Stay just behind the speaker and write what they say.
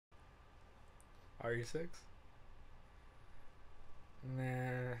RE6? Nah.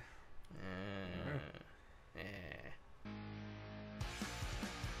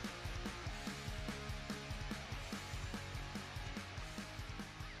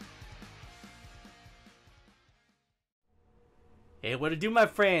 Hey, what to do, my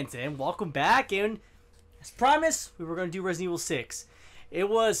friends, and welcome back. And as promised, we were going to do Resident Evil 6. It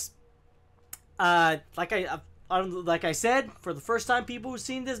was, like I said, for the first time, people who've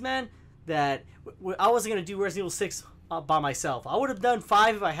seen this, man, that I wasn't going to do Resident Evil 6 by myself. I would have done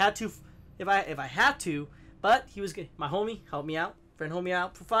 5 if I had to, if I had to. But he was my homie helped me out, friend helped me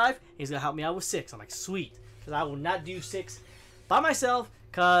out for 5. And he's gonna help me out with 6. I'm like, sweet, because I will not do 6 by myself,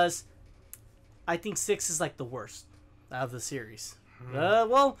 because I think 6 is like the worst out of the series.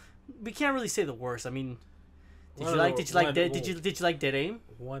 Well, we can't really say the worst. I mean, did you like Dead Aim?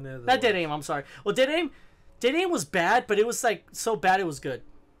 Not Dead Aim. I'm sorry. Well, Dead Aim was bad, but it was like so bad it was good.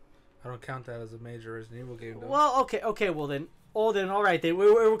 I don't count that as a major Resident Evil game, though. Well, okay. Well then, all right.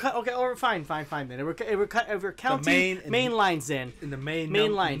 We're fine. Then we're counting main lines then. In the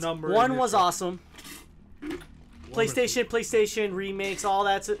main lines. Number 1 was awesome. PlayStation remakes, all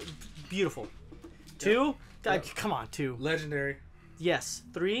that's beautiful. 2, God, come on, 2. Legendary. Yes.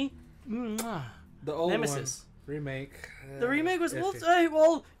 3, the old Nemesis one. Remake. The remake was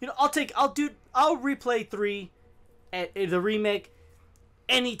well, you know, I'll replay 3 at the remake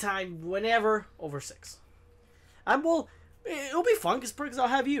anytime, whenever, over 6. It'll be fun because I'll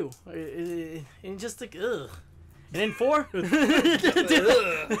have you and just like ugh. And then 4. What the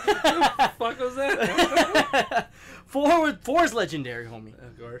fuck was that? 4 is legendary, homie.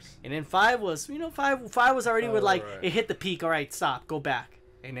 Of course. And then 5 was, five was already with like it hit the peak. All right, stop, go back.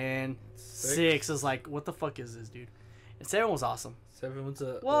 And then 6 is like, what the fuck is this, dude? And 7 was awesome. 7 was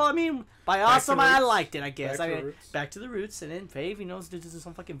I mean, by awesome, I liked it, I guess. Back to the roots, and then Fave, did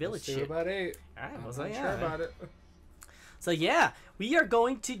some fucking village shit. About 8. All right, I'm not sure about it. So yeah, we are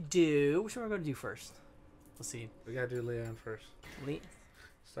going to do. Which one are we going to do first? Let's see. We gotta do Leon first.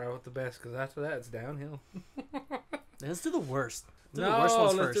 Start with the best, because after that it's downhill. Let's do the worst. Do the worst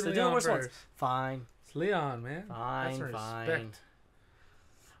ones first. Let's do the worst ones. Fine. It's Leon, man. Fine. Respect.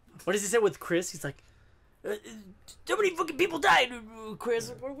 What does he say with Chris? He's like, so many fucking people died,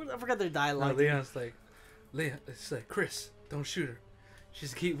 Chris. I forgot their dialogue. No, Leon's like, it's like, Chris, don't shoot her.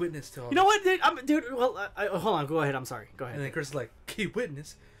 She's a key witness to all. You know what, dude? Well, hold on. Go ahead. I'm sorry. Go ahead. And then Chris is like, key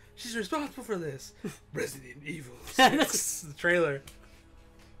witness? She's responsible for this. Resident Evil 6. The trailer.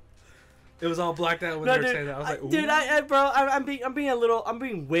 It was all blacked out when they were saying that. I was like, ooh. Dude, I'm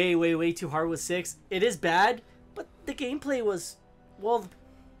being way too hard with 6. It is bad, but the gameplay was, well,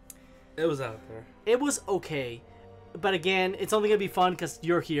 it was out there. It was okay. But again, it's only gonna be fun because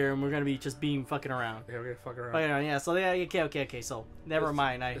you're here and we're gonna be just being fucking around. Yeah, we're gonna fuck around. Yeah. So yeah, okay. So never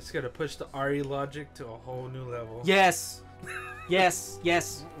mind. It's gonna push the RE logic to a whole new level. Yes. A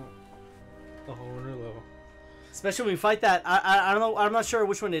whole new level. Especially when we fight that. I don't know. I'm not sure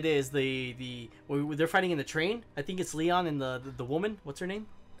which one it is. They're fighting in the train. I think it's Leon and the woman. What's her name?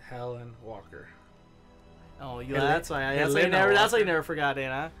 Helen Walker. Oh, yeah. That's why you never forgot it,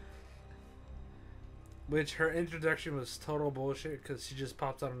 huh? Which her introduction was total bullshit because she just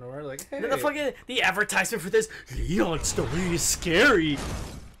pops out of nowhere like, hey. The advertisement for this Leon story is scary.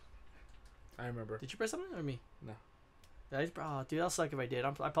 I remember. Did you press something or me? No. Oh, dude, I'll suck if I did. I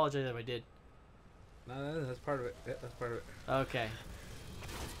apologize if I did. No, that's part of it. Yeah, that's part of it. Okay.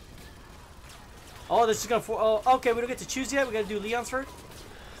 Oh, this is gonna. Oh, okay. We don't get to choose yet. We gotta do Leon's first.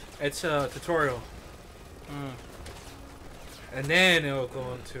 It's a tutorial. And then it'll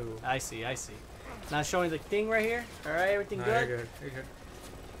go into. I see. Now showing the thing right here. All right, everything good. You're good.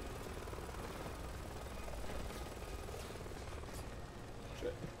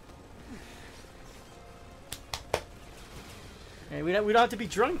 Hey, we don't have to be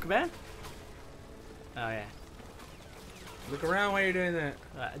drunk, man. Oh yeah. Look around while you're doing that.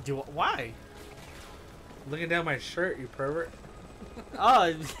 Why? Looking down my shirt, you pervert.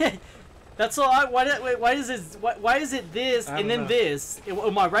 Oh, that's all. Why is it this and then this?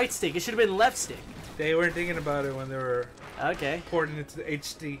 My right stick. It should have been left stick. They weren't thinking about it when they were porting it to the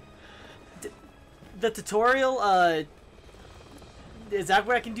HD. The tutorial. Is that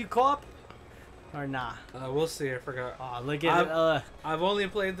where I can do co-op? Or nah? We'll see. I forgot. Oh, look at it. I've only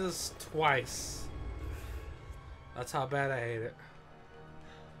played this twice. That's how bad I hate it.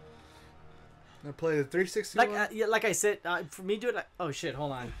 I played the 360 one. Like I said, for me doing it. Oh shit!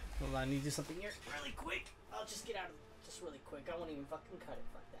 Hold on. I need to do something here really quick. I'll just get out of it just really quick. I won't even fucking cut it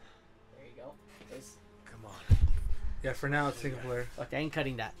like that. There you go. Come on. Yeah, for now it's single player. Okay, I ain't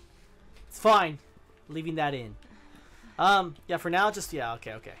cutting that. It's fine. Leaving that in. Yeah, for now, just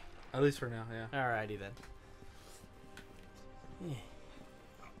okay. At least for now, yeah. Alrighty then. Yeah.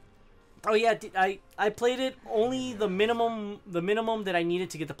 Oh yeah, I played it only the minimum that I needed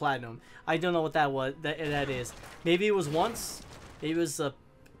to get the platinum. I don't know what that was. That is. Maybe it was once. Maybe it was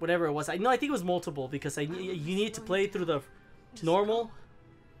whatever it was. I think it was multiple because you need to play through the normal.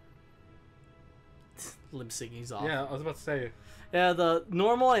 Lip syncing's off. Yeah, I was about to say. Yeah, the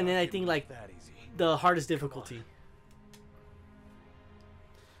normal, and then I think like the hardest difficulty.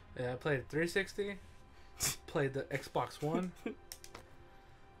 Yeah, I played 360. Played the Xbox One.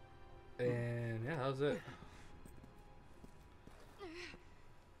 And yeah, that was it.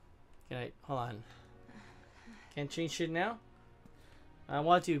 Hold on. Can't change shit now? I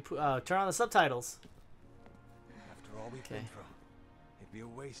want to turn on the subtitles. After all we've been through, it'd be a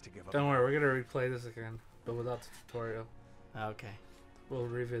waste to give up. Don't worry, we're gonna replay this again, but without the tutorial. Okay. We'll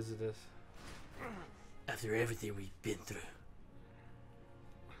revisit this. After everything we've been through.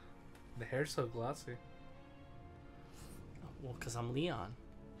 The hair's so glossy. Well, because I'm Leon.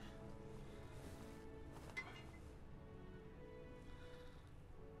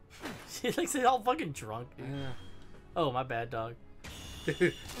 She looks all fucking drunk, dude. Yeah. Oh, my bad, dog.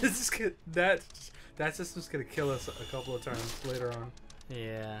 Dude, that system's gonna kill us a couple of times later on.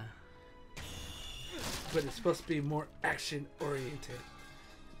 Yeah. But it's supposed to be more action oriented,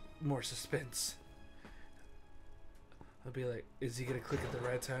 more suspense. I'll be like, is he gonna click at the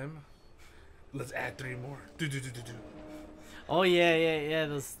right time? Let's add 3 more. Do. Oh yeah.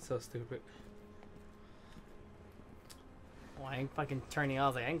 Those. So stupid. Oh, I ain't fucking turning. I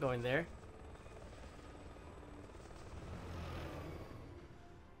was like, I ain't going there.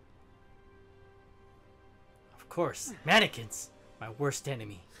 Of course, mannequins, my worst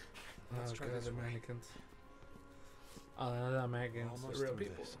enemy. Oh god, the mannequins. Oh, no, not mannequins. The real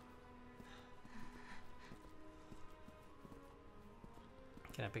people.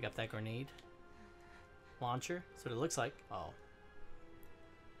 Can I pick up that grenade launcher? That's what it looks like. Oh,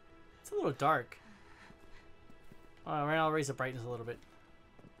 it's a little dark. Oh, right now I'll raise the brightness a little bit.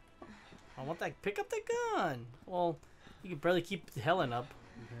 I want that. Pick up the gun. Well, you can barely keep Helen up.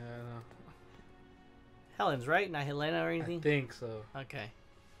 Yeah, I know. Helen's right, not Helena or anything. I think so. Okay.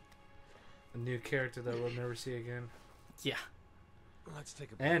 A new character that we'll never see again. Yeah. Let's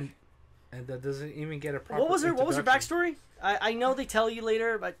take a break. And that doesn't even get a proper. What was her introduction. backstory? I know they tell you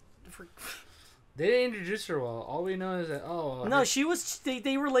later, but They didn't introduce her well. All we know is that no, she was.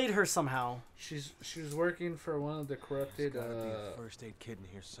 They relayed her somehow. she was working for one of the corrupted There's gotta be a first aid kit in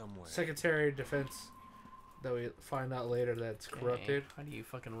here somewhere. Secretary of Defense. That we find out later that's corrupted. How do you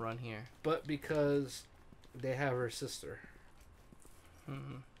fucking run here? But because they have her sister,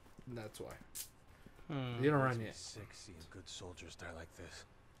 Hmm. that's why. Hmm. You don't Makes run me yet. sick seeing good soldiers die like this.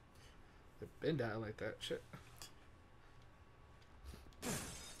 They've been dying like that. Shit.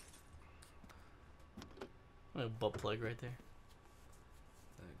 A butt plug right there.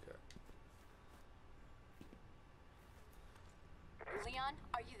 Okay. Leon,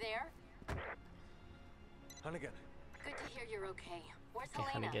 are you there? Hunnigan, Good to hear you're okay. Where's Okay,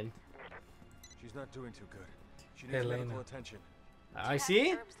 Helena? Hunnigan. she's not doing too good. She needs Helena. medical attention. I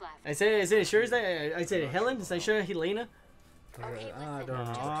see. Herbs left. I said sure is that I said Helen. Is I sure Helena? Okay, I listen. don't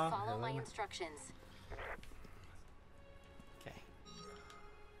Just know. follow my Helena. instructions. Okay.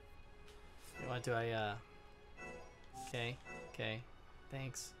 What do I Okay.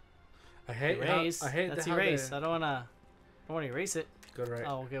 Thanks. I hate Erase. I hate That's how erase. they- I don't wanna erase it. Go right.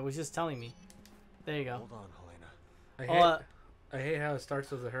 Oh, okay. It was just telling me. There you go. Hold on, Helena. I Oh, hate, I hate how it starts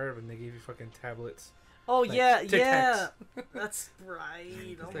with a herb and they give you fucking tablets. Oh Like, yeah, Tic yeah. Tacs. That's right.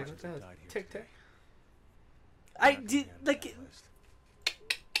 It's Oh like, my- what the hell? died here Tic today. Tac. I Not did gonna be like. on that list.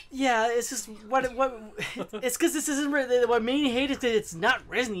 Yeah, it's just what it's because this isn't what made me hate it that it's not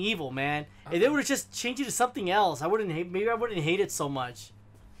Resident Evil, man. If they would have just changed it to something else, I wouldn't hate. Maybe I wouldn't hate it so much.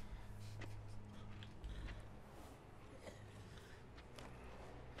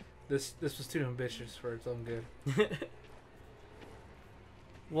 This was too ambitious for its own good.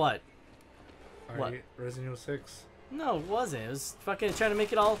 What? What? Alright, Resident Evil 6. No, it wasn't. It was fucking trying to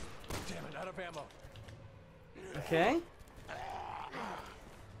make it all Damn it, out of ammo. okay.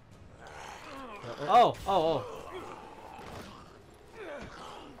 Oh.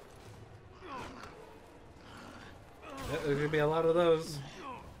 Yeah, there's gonna be a lot of those.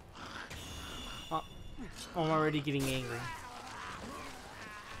 I'm already getting angry.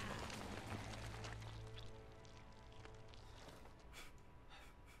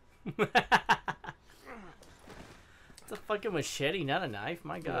 It's a fucking machete, not a knife.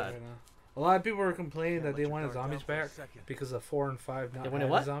 My God. I know. A lot of people were complaining Can't that let they your wanted guard down zombies for a back second. because of 4 and 5 not They wanted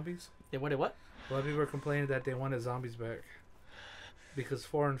having what? zombies. They wanted what? A lot of people were complaining that they wanted zombies back. because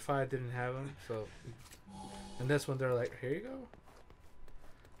 4 and 5 didn't have them. So, and this one they're like, here you go,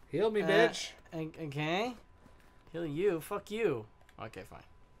 heal me, bitch. Okay, heal you. Fuck you. Okay, fine.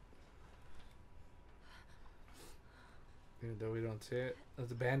 Even though we don't see it,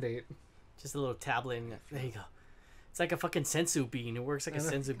 it's a band-aid. Just a little tablet. There you go. It's like a fucking sensu bean. It works like a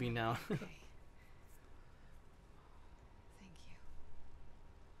sensu bean now. Okay. Thank you.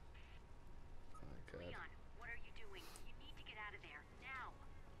 Oh my God. Leon, what are you doing? You need to get out of there now.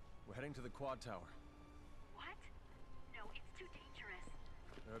 We're heading to the quad tower. What? No, it's too dangerous.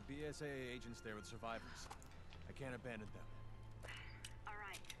 There are BSAA agents there with survivors. I can't abandon them. All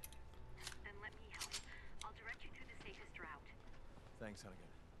right. Then let me help. I'll direct you to the safest route. Thanks, Hunnigan.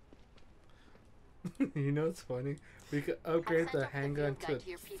 You know what's funny? We could upgrade the handgun to its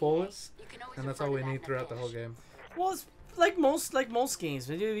fullest, and that's all we need throughout the whole game. Well, it's like most games.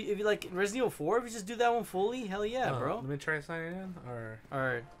 If you like Resident Evil 4, if you just do that one fully, hell yeah, bro. Let me try signing in, or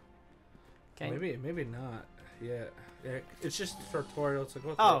okay. maybe not. Yeah, it's just a tutorial, so go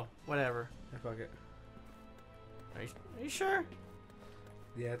through. Oh, whatever. Yeah, fuck it. Are you sure?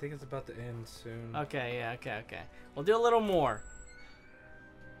 Yeah, I think it's about to end soon. Okay, yeah, okay. We'll do a little more.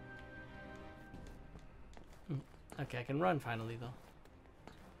 Okay, I can run finally though.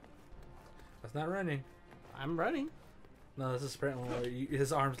 That's not running. I'm running. No, this is sprint one where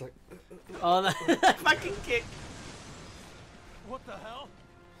his arms like. Oh, that fucking kick. What the hell?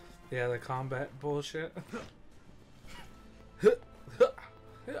 Yeah, the combat bullshit.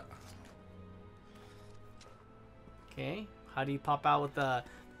 Okay, how do you pop out with the?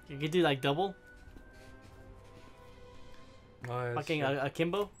 You can do like double. Oh, yeah, Fucking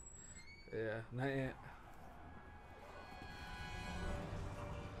akimbo. Yeah, not yet.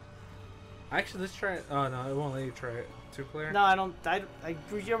 Actually, let's try it. Oh no, it won't let you try it. 2-player? No, I don't.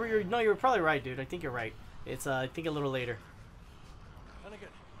 No, you're probably right, dude. I think you're right. It's I think a little later.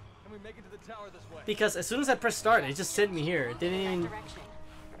 Hunnigan, can we make it to the tower this way? Because as soon as I pressed start, it just sent me here. It didn't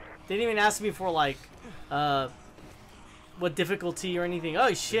even ask me for like, what difficulty or anything.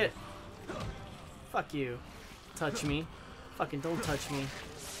 Oh shit! Fuck you! Touch me! Fucking don't touch me!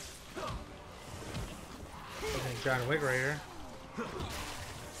 Okay, John Wick right here.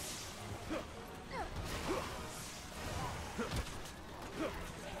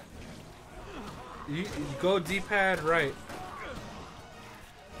 You go D-pad right.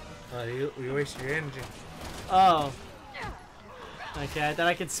 You waste your energy. Oh. Okay, I thought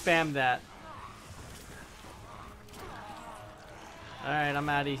I could spam that. Alright, I'm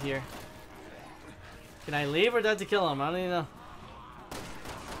out of here. Can I leave or do I have to kill him? I don't even know.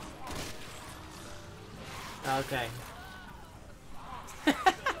 Okay. The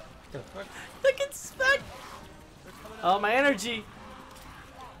fuck? Look at Zack! Oh, my energy!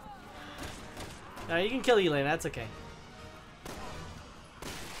 No, you can kill Elaine, that's okay.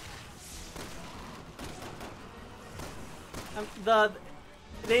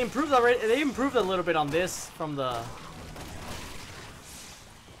 They improved already. They improved a little bit on this from the.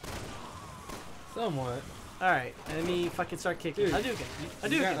 Somewhat. All right, let me fucking start kicking. Dude, I do.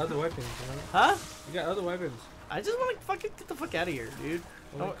 You got other weapons, you know? Huh? You got other weapons. I just want to fucking get the fuck out of here, dude.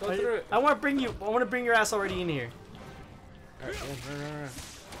 Well, go through it. I want to bring you. I want to bring your ass already in here. Alright,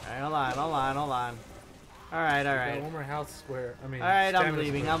 All right, hold on. All right. Got one more health square. I mean. All right, I'm stamina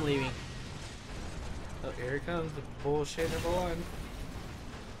leaving. square. I'm leaving. Oh, here it comes, the bullshit #1.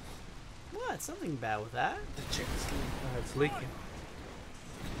 What? Something bad with that? The chick's leaking. Oh, it's leaking.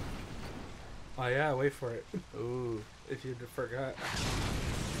 Oh yeah, wait for it. Ooh. If you forgot.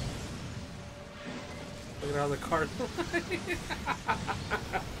 Look at all the cars.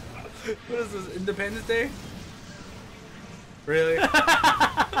 What is this, Independence Day? Really? What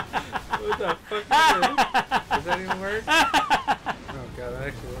the fuck is this? Does that even work? Oh god, that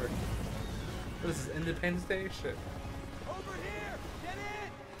actually worked. What is this, Independence Day? Shit. Over here! Get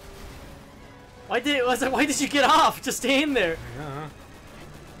in! Why did you get off? Just stay in there. Yeah.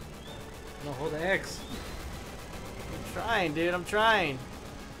 No, hold the X. I'm trying, dude. I'm trying.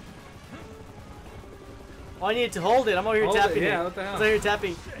 Well, I need to hold it. I'm over here Hold it, tapping yeah, it. what the hell? I'm over here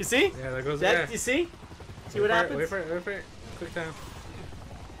tapping. You see? Yeah, there goes That, yeah. you see? See Wait what for happens? It, wait for it. Quick time.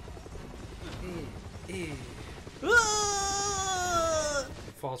 Ah!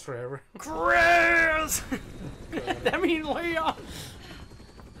 Falls forever. Chris! That means Leon.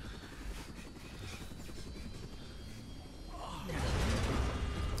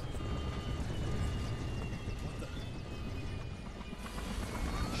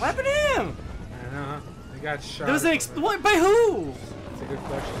 What happened to him? I don't know. He got shot. There was an or something. exploit by who? That's a good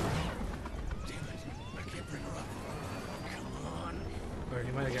question. Damn it! I can't bring her up. Come on. Or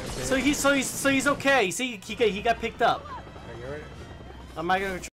he might have got bit. So he's okay. See, he got picked up. Are you ready? Am I gonna